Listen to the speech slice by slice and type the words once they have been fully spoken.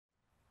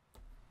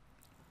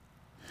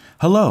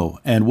Hello,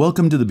 and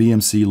welcome to the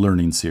BMC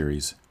Learning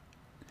Series.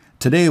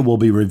 Today we'll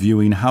be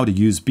reviewing how to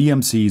use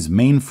BMC's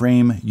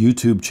mainframe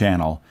YouTube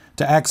channel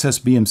to access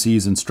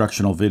BMC's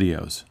instructional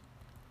videos.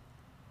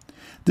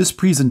 This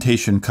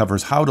presentation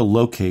covers how to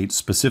locate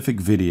specific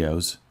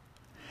videos,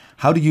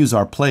 how to use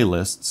our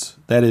playlists,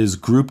 that is,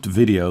 grouped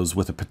videos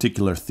with a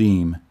particular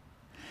theme,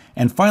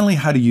 and finally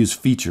how to use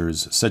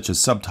features such as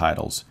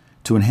subtitles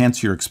to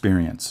enhance your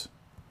experience.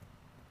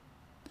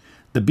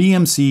 The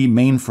BMC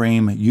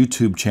mainframe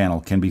YouTube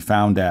channel can be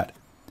found at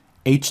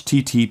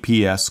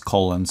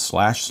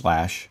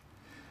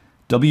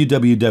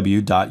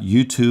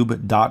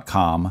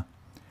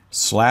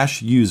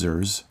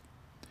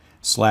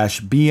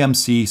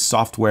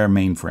software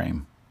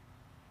mainframe.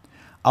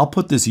 I'll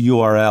put this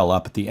URL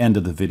up at the end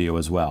of the video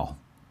as well.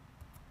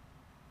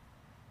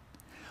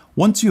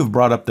 Once you have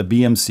brought up the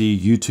BMC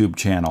YouTube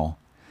channel,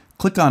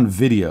 click on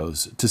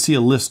Videos to see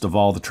a list of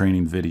all the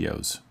training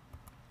videos.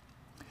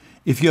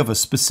 If you have a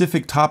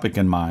specific topic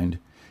in mind,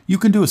 you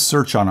can do a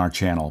search on our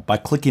channel by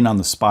clicking on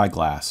the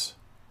spyglass.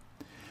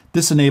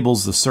 This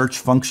enables the search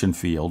function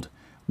field,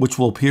 which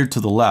will appear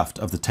to the left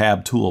of the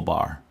tab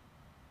toolbar.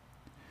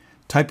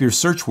 Type your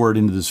search word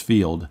into this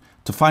field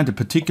to find a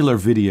particular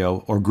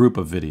video or group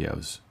of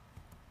videos.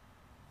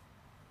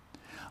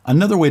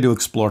 Another way to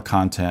explore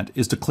content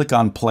is to click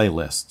on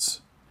Playlists.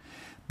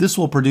 This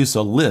will produce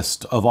a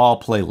list of all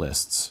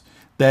playlists,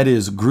 that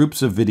is,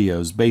 groups of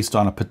videos based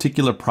on a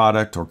particular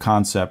product or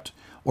concept,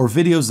 or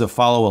videos that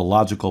follow a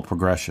logical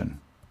progression.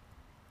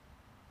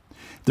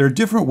 There are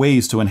different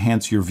ways to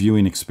enhance your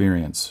viewing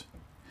experience.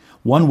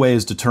 One way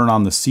is to turn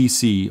on the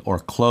CC or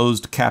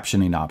closed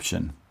captioning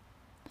option.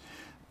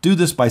 Do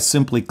this by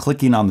simply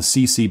clicking on the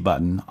CC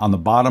button on the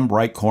bottom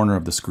right corner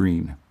of the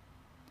screen.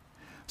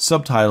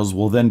 Subtitles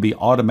will then be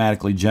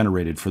automatically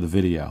generated for the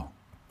video.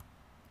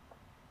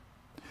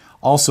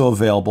 Also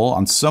available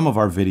on some of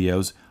our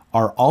videos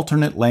are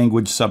alternate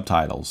language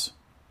subtitles.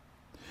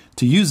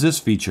 To use this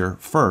feature,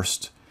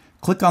 first,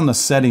 click on the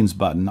Settings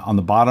button on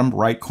the bottom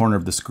right corner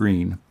of the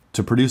screen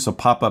to produce a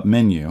pop-up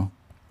menu.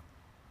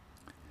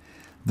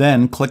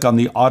 Then click on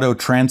the Auto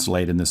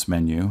Translate in this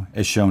menu,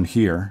 as shown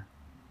here.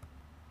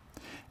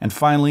 And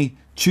finally,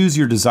 choose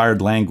your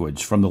desired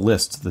language from the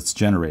list that's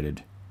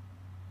generated.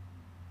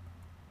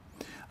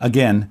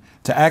 Again,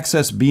 to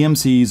access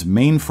BMC's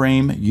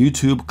mainframe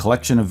YouTube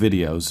collection of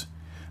videos,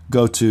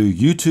 go to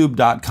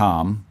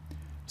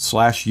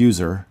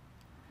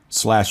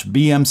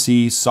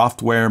youtube.com/user/BMC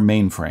software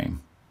mainframe.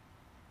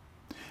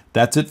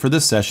 That's it for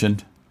this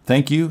session.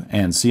 Thank you,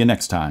 and see you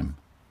next time.